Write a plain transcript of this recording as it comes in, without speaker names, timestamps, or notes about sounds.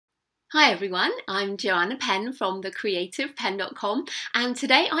Hi everyone, I'm Joanna Penn from thecreativepenn.com and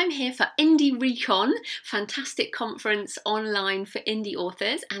today I'm here for Indie Recon, fantastic conference online for indie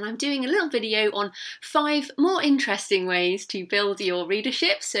authors, and I'm doing a little video on 5 more interesting ways to build your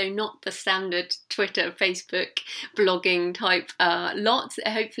readership, so not the standard Twitter, Facebook, blogging type lot.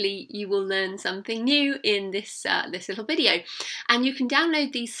 Hopefully you will learn something new in this little video. And you can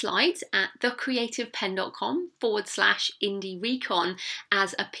download these slides at thecreativepenn.com/indie recon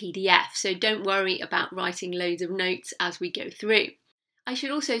as a PDF. So don't worry about writing loads of notes as we go through. I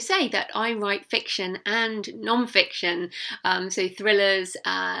should also say that I write fiction and non-fiction, so thrillers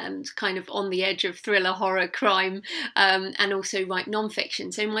and kind of on the edge of thriller, horror, crime, and also write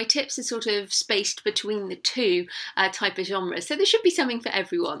non-fiction. So my tips are sort of spaced between the two type of genres. So there should be something for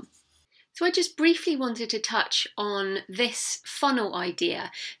everyone. So I just briefly wanted to touch on this funnel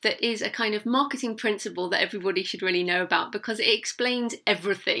idea that is a kind of marketing principle that everybody should really know about, because it explains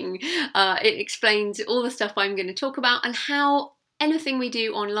everything. It explains all the stuff I'm going to talk about and how anything we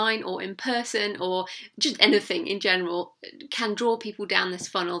do online or in person or just anything in general can draw people down this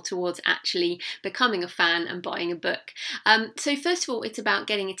funnel towards actually becoming a fan and buying a book. So first of all, it's about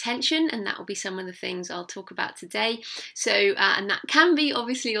getting attention, and that will be some of the things I'll talk about today. So and that can be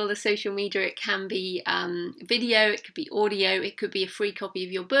obviously all the social media, it can be video, it could be audio, it could be a free copy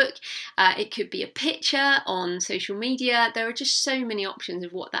of your book, it could be a picture on social media. There are just so many options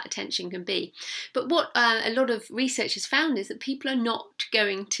of what that attention can be. But what a lot of research has found is that people are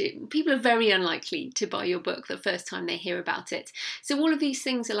very unlikely to buy your book the first time they hear about it. So all of these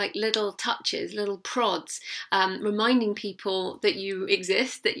things are like little touches, little prods, reminding people that you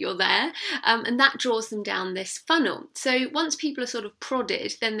exist, that you're there, and that draws them down this funnel. So once people are sort of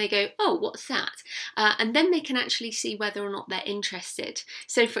prodded, then they go, oh, what's that? And then they can actually see whether or not they're interested.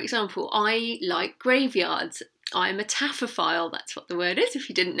 So for example, I like graveyards. I'm a taphophile, that's what the word is, if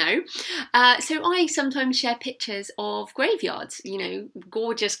you didn't know. So I sometimes share pictures of graveyards, you know,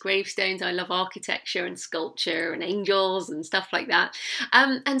 gorgeous gravestones. I love architecture and sculpture and angels and stuff like that.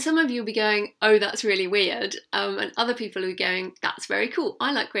 And some of you will be going, oh, that's really weird. And other people will be going, that's very cool.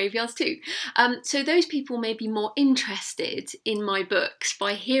 I like graveyards too. So those people may be more interested in my books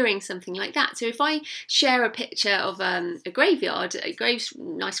by hearing something like that. So if I share a picture of a graveyard,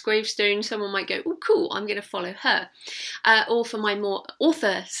 nice gravestone, someone might go, oh, cool, I'm going to follow her. Or for my more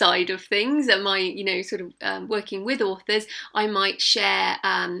author side of things, and my, you know, sort of working with authors, I might share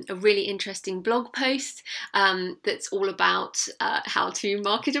a really interesting blog post that's all about how to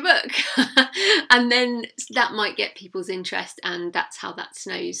market a book. And then that might get people's interest, and that's how that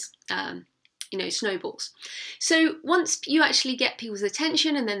snowballs. So once you actually get people's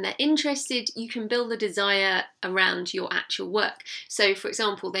attention and then they're interested, you can build a desire around your actual work. So for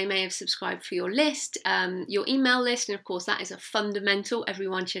example, they may have subscribed for your list, your email list, and of course that is a fundamental.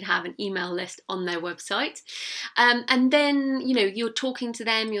 Everyone should have an email list on their website. And then, you know, you're talking to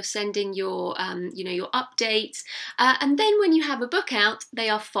them, you're sending your, your updates. And then when you have a book out, they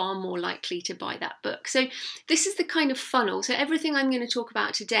are far more likely to buy that book. So this is the kind of funnel. So everything I'm going to talk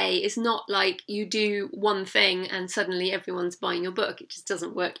about today is not like you do one thing and suddenly everyone's buying your book. It just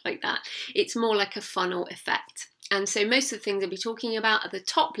doesn't work like that. It's more like a funnel effect. And so most of the things I'll be talking about at the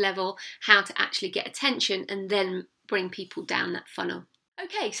top level, how to actually get attention and then bring people down that funnel.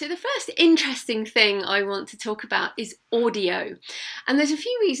 Okay, so the first interesting thing I want to talk about is audio. And there's a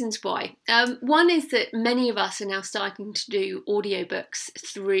few reasons why. One is that many of us are now starting to do audiobooks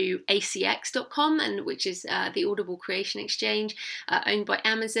through acx.com, and which is the Audible Creation Exchange, owned by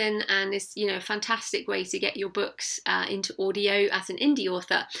Amazon, and is, you know, a fantastic way to get your books into audio as an indie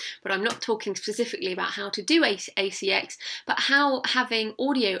author. But I'm not talking specifically about how to do ACX, but how having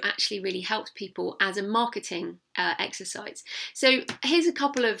audio actually really helps people as a marketing exercise. So here's a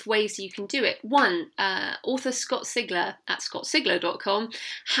couple of ways you can do it. One, author Scott Sigler at scottsigler.com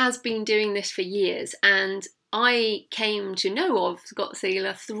has been doing this for years, and I came to know of Scott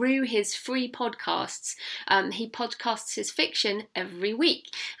Sigler through his free podcasts. He podcasts his fiction every week,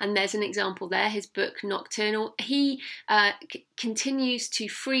 and there's an example there, his book Nocturnal. He continues to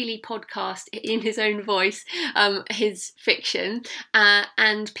freely podcast in his own voice his fiction,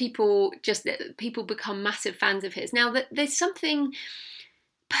 and people become massive fans of his. Now, there's something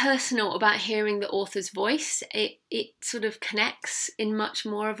personal about hearing the author's voice. It sort of connects in much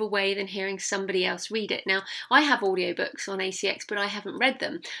more of a way than hearing somebody else read it. Now, I have audiobooks on ACX, but I haven't read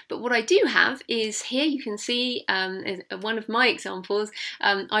them. But what I do have is, here you can see one of my examples.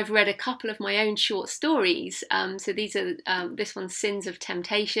 I've read a couple of my own short stories. So these are, this one's Sins of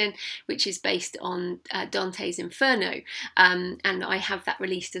Temptation, which is based on Dante's Inferno. And I have that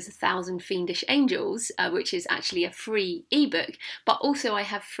released as 1,000 Fiendish Angels, which is actually a free ebook. But also I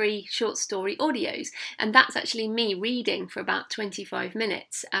have have free short story audios, and that's actually me reading for about 25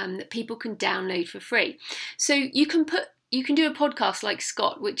 minutes that people can download for free. So you can do a podcast like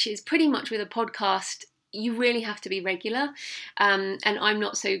Scott, which is pretty much with a podcast you really have to be regular, and I'm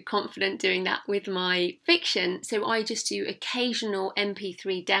not so confident doing that with my fiction, so I just do occasional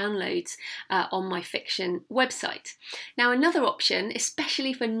MP3 downloads on my fiction website. Now, another option,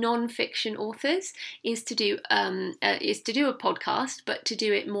 especially for non-fiction authors, is to do a podcast, but to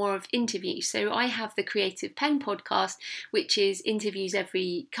do it more of interviews. So I have the Creative Penn podcast, which is interviews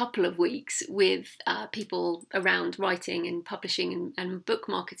every couple of weeks with people around writing and publishing and book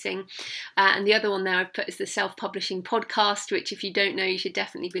marketing, and the other one there I've put is the Self-Publishing podcast, which if you don't know you should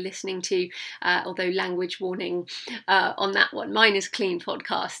definitely be listening to, although language warning on that one. Mine is Clean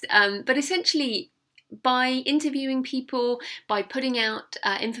Podcast, but essentially by interviewing people, by putting out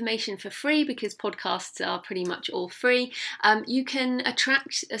information for free, because podcasts are pretty much all free, you can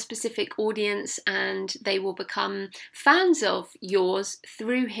attract a specific audience and they will become fans of yours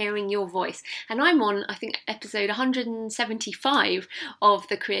through hearing your voice. And I'm on, I think, episode 175 of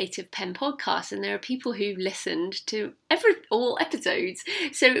the Creative Penn podcast, and there are people who listened to all episodes.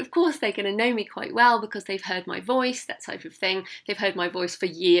 So of course they're going to know me quite well because they've heard my voice, that type of thing. They've heard my voice for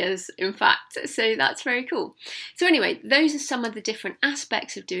years, in fact. So that's very cool. So anyway, those are some of the different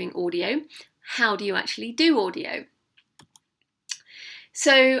aspects of doing audio. How do you actually do audio?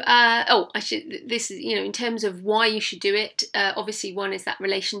 So, this is, in terms of why you should do it, obviously one is that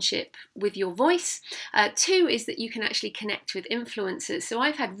relationship with your voice. Two is that you can actually connect with influencers. So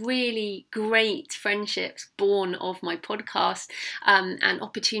I've had really great friendships born of my podcast, and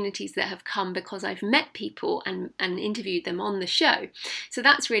opportunities that have come because I've met people and interviewed them on the show. So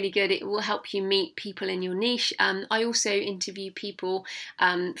that's really good. It will help you meet people in your niche. I also interview people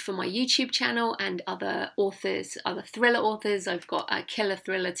for my YouTube channel and other authors, other thriller authors. I've got Killer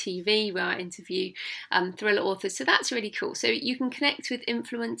Thriller TV where I interview thriller authors, so that's really cool. So you can connect with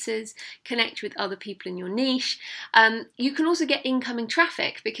influencers, connect with other people in your niche. You can also get incoming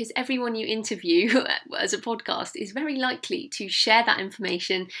traffic because everyone you interview as a podcast is very likely to share that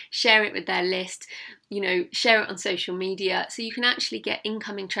information, share it with their list, share it on social media, so you can actually get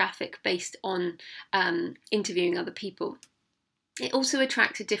incoming traffic based on interviewing other people. It also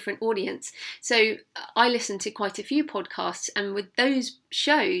attracts a different audience. So I listen to quite a few podcasts, and with those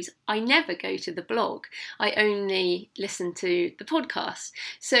shows, I never go to the blog. I only listen to the podcast.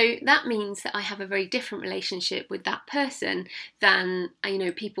 So that means that I have a very different relationship with that person than,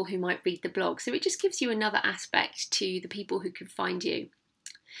 people who might read the blog. So it just gives you another aspect to the people who could find you.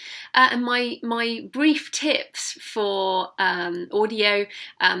 And my brief tips for audio,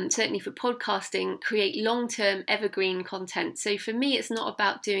 certainly for podcasting, create long-term evergreen content. So for me, it's not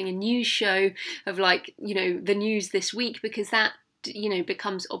about doing a news show of the news this week, because that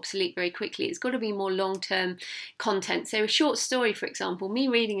becomes obsolete very quickly. It's got to be more long-term content. So a short story, for example, me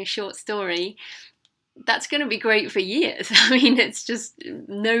reading a short story, that's going to be great for years. I mean, it's just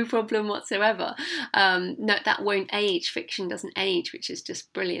no problem whatsoever. No, that won't age. Fiction doesn't age, which is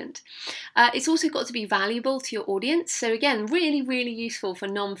just brilliant. It's also got to be valuable to your audience. So again, really, really useful for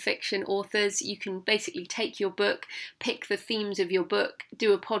non-fiction authors. You can basically take your book, pick the themes of your book,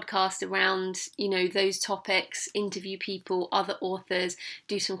 do a podcast around, those topics, interview people, other authors,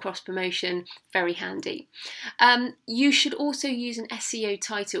 do some cross-promotion. Very handy. You should also use an SEO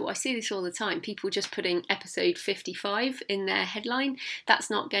title. I see this all the time. People just putting episode 55 in their headline. That's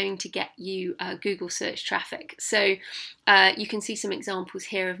not going to get you Google search traffic. So you can see some examples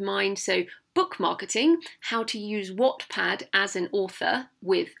here of mine. So book marketing, how to use Wattpad as an author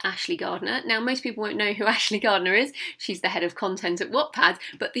with Ashley Gardner. Now, most people won't know who Ashley Gardner is. She's the head of content at Wattpad.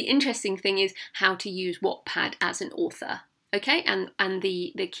 But the interesting thing is how to use Wattpad as an author. Okay, and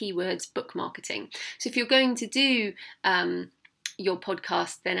the keywords book marketing. So if you're going to do your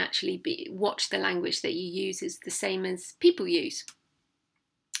podcast, then actually watch the language that you use is the same as people use.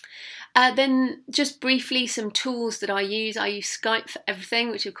 Then just briefly, some tools that I use. I use Skype for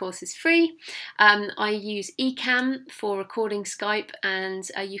everything, which of course is free. I use Ecamm for recording Skype, and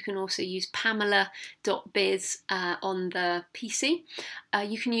you can also use Pamela.biz on the PC.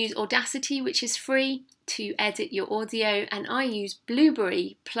 You can use Audacity, which is free, to edit your audio, and I use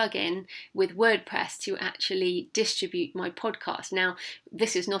Blueberry plugin with WordPress to actually distribute my podcast. Now,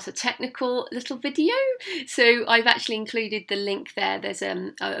 this is not a technical little video, so I've actually included the link there. There's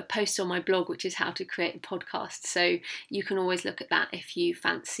a post on my blog which is how to create a podcast, so you can always look at that if you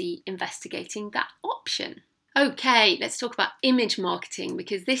fancy investigating that option. Okay, let's talk about image marketing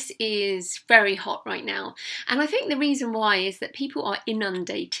because this is very hot right now. And I think the reason why is that people are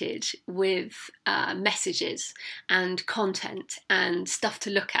inundated with messages and content and stuff to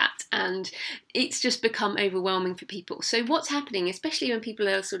look at, and it's just become overwhelming for people. So what's happening, especially when people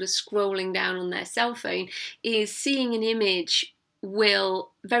are sort of scrolling down on their cell phone, is seeing an image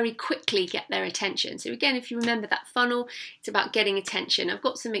will very quickly get their attention. So again, if you remember that funnel, it's about getting attention. I've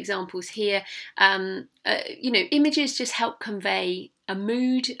got some examples here. Images just help convey a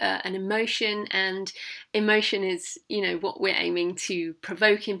mood, an emotion, and emotion is, what we're aiming to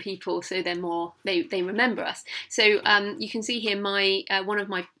provoke in people, so they remember us. So you can see here one of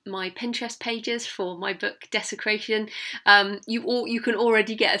my Pinterest pages for my book Desecration. You can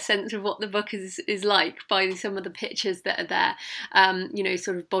already get a sense of what the book is like by some of the pictures that are there.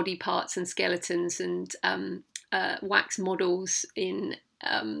 Sort of body parts and skeletons and wax models in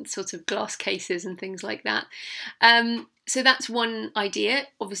sort of glass cases and things like that. So that's one idea,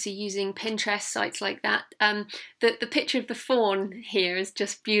 obviously using Pinterest, sites like that. The picture of the fawn here is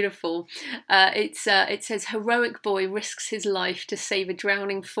just beautiful. It says, "Heroic boy risks his life to save a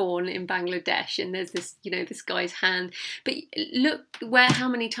drowning fawn in Bangladesh," and there's this, this guy's hand. But look how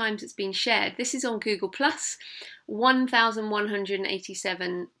many times it's been shared. This is on Google Plus.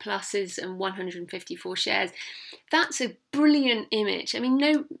 1,187 pluses and 154 shares. That's a brilliant image. I mean,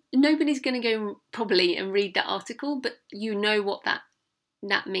 nobody's going to go probably and read that article, but you know what that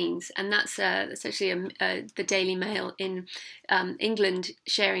means, and that's actually the Daily Mail in England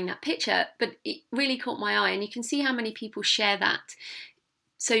sharing that picture. But it really caught my eye, and you can see how many people share that.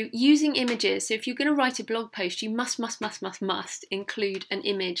 So using images, so if you're going to write a blog post, you must include an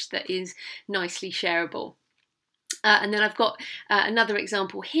image that is nicely shareable. And then I've got another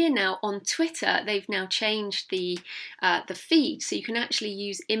example here now on Twitter. They've now changed the feed, so you can actually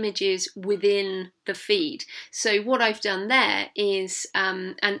use images within the feed. So what I've done there is,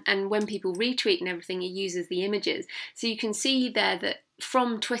 and when people retweet and everything, it uses the images. So you can see there that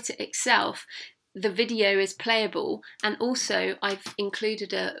from Twitter itself, the video is playable, and also I've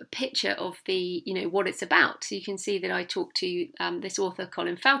included a picture of the, what it's about. So you can see that I talked to this author,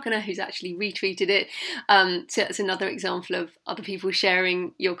 Colin Falconer, who's actually retweeted it. So that's another example of other people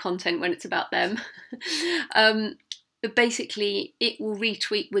sharing your content when it's about them. But basically, it will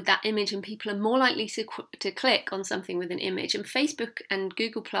retweet with that image, and people are more likely to click on something with an image. And Facebook and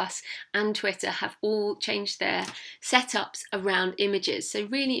Google Plus and Twitter have all changed their setups around images. So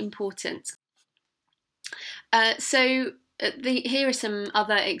really important. Here are some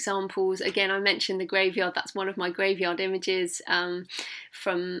other examples. Again, I mentioned the graveyard. That's one of my graveyard images from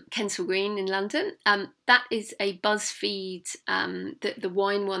Kensal Green in London. That is a BuzzFeed, the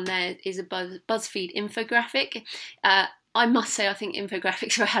wine one there is a BuzzFeed infographic. I must say, I think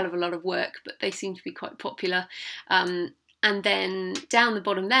infographics are a hell of a lot of work, but they seem to be quite popular. And then down the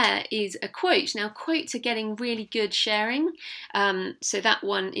bottom there is a quote. Now, quotes are getting really good sharing. So that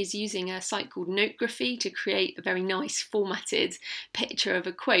one is using a site called Notegraphy to create a very nice formatted picture of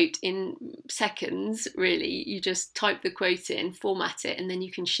a quote in seconds, really. You just type the quote in, format it, and then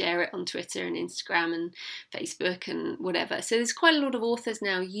you can share it on Twitter and Instagram and Facebook and whatever. So there's quite a lot of authors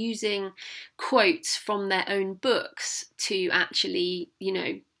now using quotes from their own books to actually,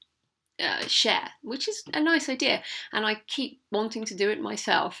 share, which is a nice idea, and I keep wanting to do it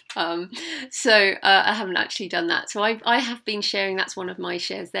myself. So I haven't actually done that. So I have been sharing. That's one of my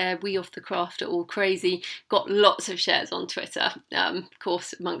shares there. We Off the Craft are all crazy. Got lots of shares on Twitter. Of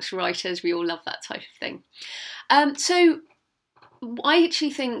course, amongst writers, we all love that type of thing. So I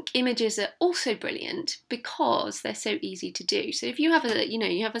actually think images are also brilliant because they're so easy to do. So if you have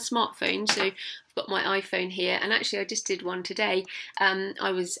you have a smartphone, so I've got my iPhone here, and actually I just did one today.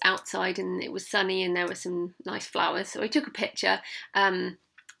 I was outside and it was sunny and there were some nice flowers, so I took a picture and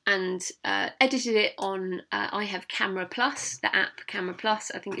edited it on, I have Camera Plus, the app Camera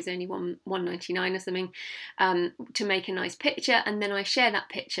Plus. I think it's only $1.99 or something, to make a nice picture, and then I share that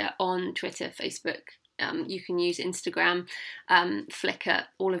picture on Twitter, Facebook. You can use Instagram, Flickr,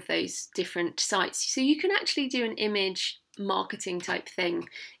 all of those different sites. So you can actually do an image marketing type thing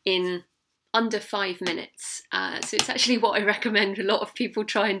in under 5 minutes. So it's actually what I recommend a lot of people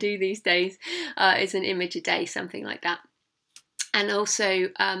try and do these days, is an image a day, something like that. And also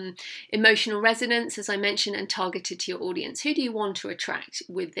emotional resonance, as I mentioned, and targeted to your audience. Who do you want to attract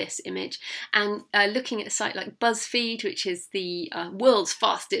with this image? And looking at a site like BuzzFeed, which is the world's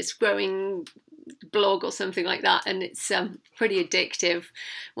fastest growing blog or something like that, and it's pretty addictive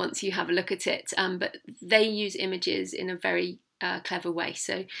once you have a look at it, but they use images in a very clever way,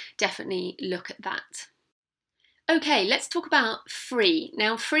 so definitely look at that. Okay, let's talk about free.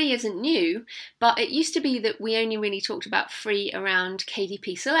 Now, free isn't new, but it used to be that we only really talked about free around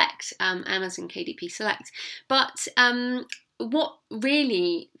KDP Select, Amazon KDP Select. But what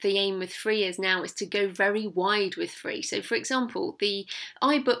really the aim with free is now is to go very wide with free. So, for example, the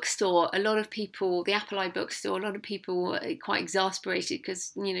iBookstore, a lot of people, the Apple iBookstore, a lot of people are quite exasperated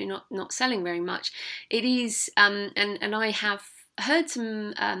because, you know, not selling very much. It is, and I have heard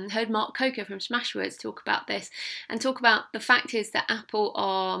Mark Coker from Smashwords talk about this, and talk about the fact is that Apple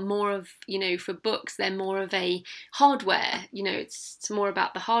are more of, you know, for books, they're more of a hardware, you know, it's more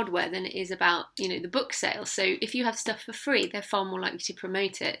about the hardware than it is about, you know, the book sales. So if you have stuff for free, they're far more likely to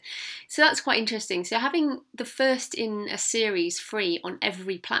promote it. So that's quite interesting. So having the first in a series free on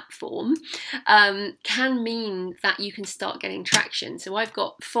every platform can mean that you can start getting traction. So I've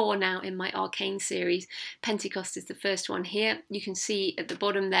got 4 now in my Arcane series. Pentecost is the first one here. You can see at the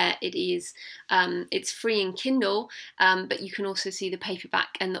bottom there it is it's free in Kindle, but you can also see the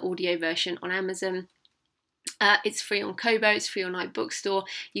paperback and the audio version on Amazon. It's free on Kobo, it's free on iBookstore.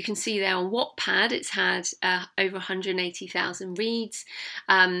 You can see there on Wattpad it's had over 180,000 reads,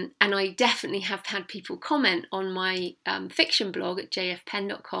 and I definitely have had people comment on my fiction blog at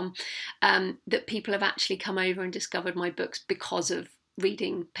jfpenn.com that people have actually come over and discovered my books because of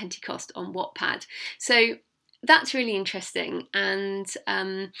reading Pentecost on Wattpad. So that's really interesting. And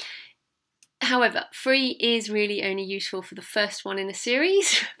however, free is really only useful for the first one in a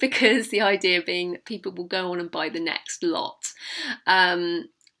series, because the idea being that people will go on and buy the next lot.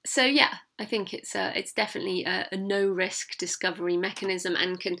 So yeah, I think it's definitely a no risk discovery mechanism,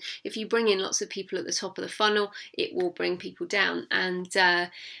 and can, if you bring in lots of people at the top of the funnel, it will bring people down. And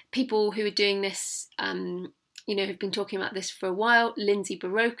people who are doing this, you know, have been talking about this for a while. Lindsay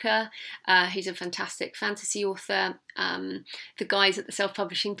Barocca, who's a fantastic fantasy author. The guys at the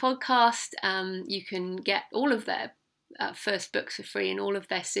Self-Publishing Podcast, you can get all of their first books for free in all of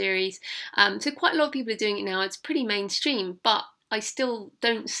their series. So quite a lot of people are doing it now. It's pretty mainstream, but I still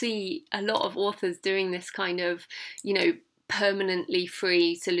don't see a lot of authors doing this kind of, you know, permanently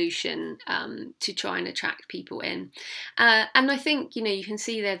free solution to try and attract people in. And I think, you know, you can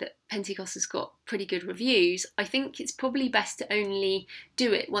see there that Pentecost has got pretty good reviews. I think it's probably best to only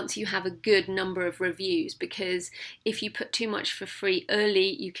do it once you have a good number of reviews, because if you put too much for free early,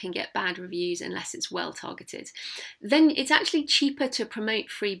 you can get bad reviews unless it's well targeted. Then it's actually cheaper to promote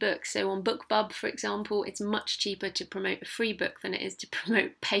free books. So on BookBub, for example, it's much cheaper to promote a free book than it is to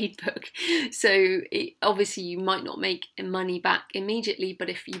promote a paid book. So obviously you might not make money back immediately, but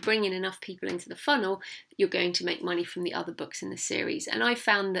if you bring in enough people into the funnel, you're going to make money from the other books in the series. And I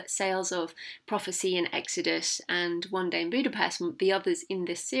found that sales of Prophecy and Exodus and One Day in Budapest, the others in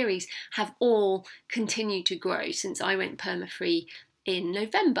this series, have all continued to grow since I went perma-free in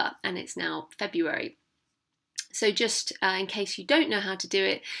November, and it's now February. So just in case you don't know how to do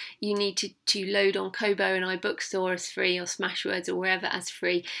it, you need to load on Kobo and iBookstore as free, or Smashwords or wherever as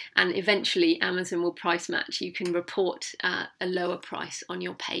free, and eventually Amazon will price match. You can report a lower price on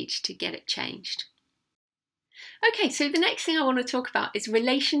your page to get it changed. Okay, so the next thing I want to talk about is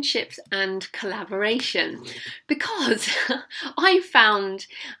relationships and collaboration, because I found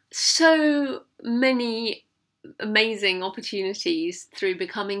so many amazing opportunities through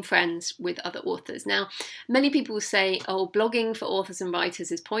becoming friends with other authors. Now, many people say, oh, blogging for authors and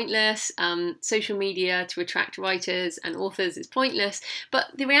writers is pointless, social media to attract writers and authors is pointless, but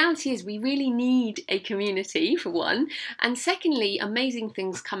the reality is we really need a community, for one, and secondly, amazing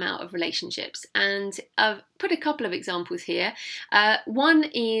things come out of relationships. And I've put a couple of examples here. One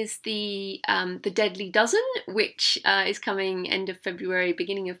is the Deadly Dozen, which is coming end of February,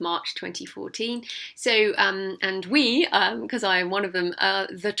 beginning of March 2014. So and we, because I am one of them,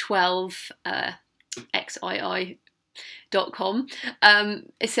 the 12 XII.com.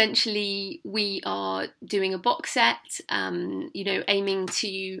 Essentially, we are doing a box set, you know, aiming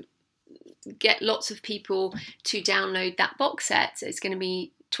to get lots of people to download that box set. So it's going to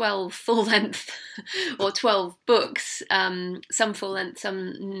be 12 full length or 12 books, some full length,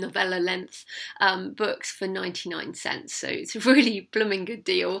 some novella length books for 99 cents. So it's a really blooming good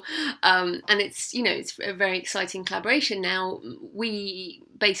deal. And it's, you know, it's a very exciting collaboration. Now, we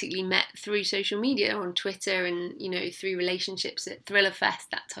basically met through social media on Twitter and, you know, through relationships at Thriller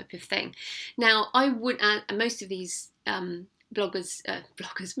Fest, that type of thing. Now, I would add, most of these bloggers,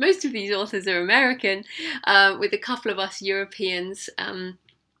 most of these authors are American, with a couple of us Europeans.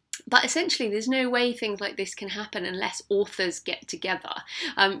 But essentially, there's no way things like this can happen unless authors get together.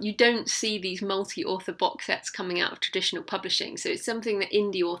 You don't see these multi-author box sets coming out of traditional publishing. So it's something that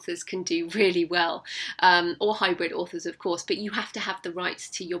indie authors can do really well, or hybrid authors, of course, but you have to have the rights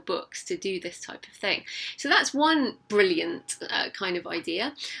to your books to do this type of thing. So that's one brilliant kind of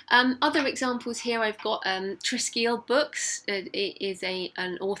idea. Other examples here, I've got Triskiel Books. It is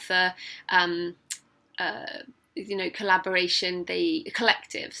an author collaboration, they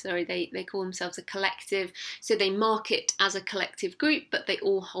call themselves a collective, so they market as a collective group, but they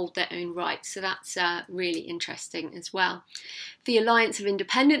all hold their own rights, so that's really interesting as well. The Alliance of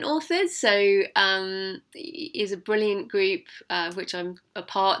Independent Authors, so is a brilliant group which I'm a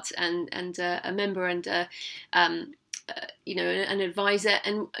part and a member and an advisor,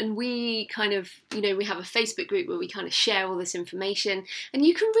 and we kind of, we have a Facebook group where we kind of share all this information, and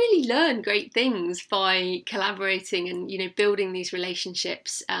you can really learn great things by collaborating and building these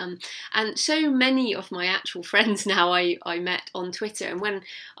relationships. And so many of my actual friends now I met on Twitter, and when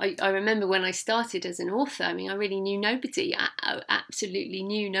I remember when I started as an author, I really knew nobody. I absolutely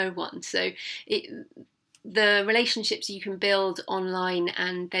knew no one. So the relationships you can build online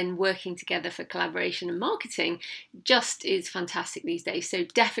and then working together for collaboration and marketing just is fantastic these days. So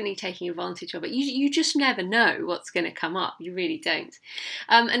definitely taking advantage of it. You just never know what's going to come up. You really don't.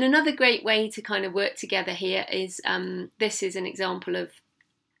 And another great way to kind of work together here is, this is an example of,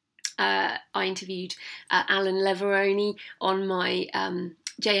 I interviewed Alan Leveroni on my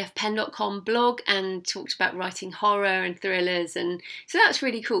jfpenn.com blog and talked about writing horror and thrillers, and so that's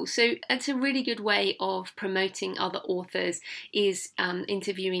really cool. So it's a really good way of promoting other authors, is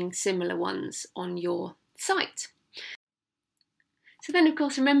interviewing similar ones on your site. So then, of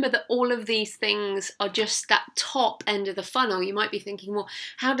course, remember that all of these things are just that top end of the funnel. You might be thinking, well,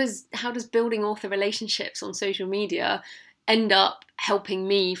 how does building author relationships on social media end up helping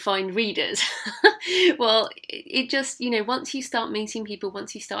me find readers? Well, it just, once you start meeting people,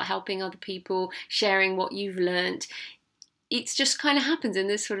 once you start helping other people, sharing what you've learned, it just kind of happens in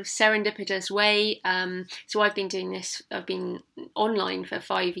this sort of serendipitous way. So I've been doing this, I've been online for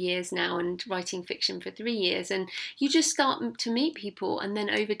 5 years now and writing fiction for 3 years, and you just start to meet people, and then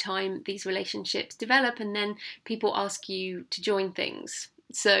over time these relationships develop, and then people ask you to join things.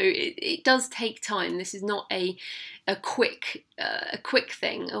 So it does take time. This is not a quick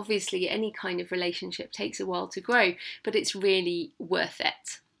thing. Obviously, any kind of relationship takes a while to grow, but it's really worth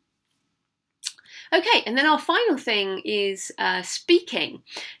it. Okay, and then our final thing is speaking.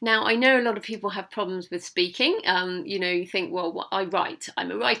 Now, I know a lot of people have problems with speaking. You think, well, I write.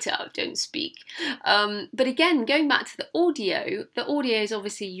 I'm a writer. I don't speak. But again, going back to the audio is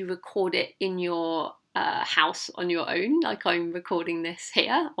obviously you record it in your house on your own, like I'm recording this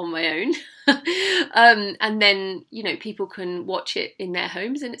here on my own. And then, people can watch it in their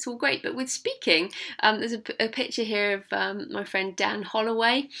homes and it's all great. But with speaking, there's a picture here of my friend Dan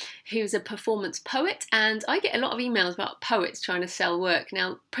Holloway, who's a performance poet, and I get a lot of emails about poets trying to sell work.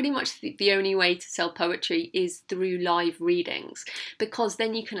 Now, pretty much the only way to sell poetry is through live readings, because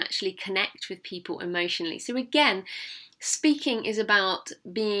then you can actually connect with people emotionally. So again, speaking is about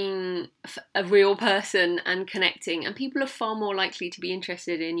being a real person and connecting, and people are far more likely to be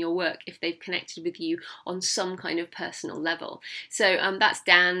interested in your work if they've connected with you on some kind of personal level. So that's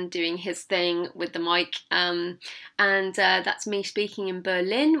Dan doing his thing with the mic, and that's me speaking in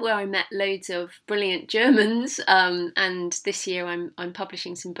Berlin, where I met loads of brilliant Germans, and this year I'm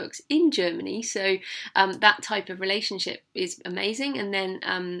publishing some books in Germany, so that type of relationship is amazing. And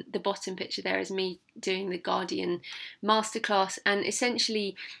then the bottom picture there is me doing the Guardian masterclass, and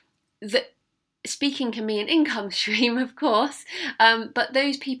essentially the speaking can be an income stream, of course, but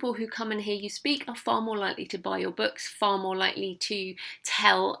those people who come and hear you speak are far more likely to buy your books, far more likely to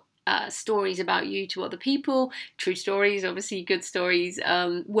tell stories about you to other people, true stories, obviously good stories,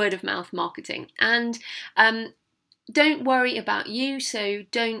 word of mouth marketing. And don't worry about you, so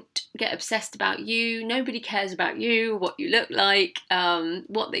don't get obsessed about you. Nobody cares about you, what you look like.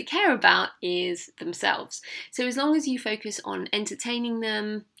 What they care about is themselves. So as long as you focus on entertaining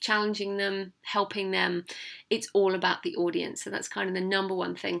them, challenging them, helping them, it's all about the audience. So that's kind of the number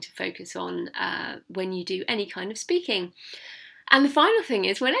one thing to focus on when you do any kind of speaking. And the final thing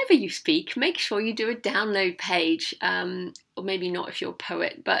is, whenever you speak, make sure you do a download page, or maybe not if you're a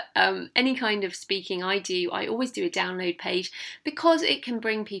poet, but any kind of speaking I always do a download page, because it can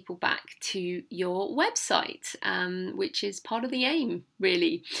bring people back to your website, which is part of the aim,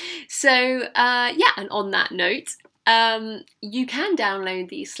 really. So yeah, and on that note, You can download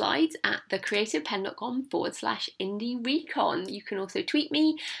these slides at thecreativepenn.com/indie-recon. You can also tweet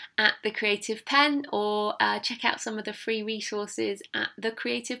me at thecreativepenn or check out some of the free resources at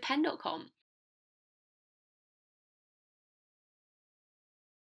thecreativepenn.com.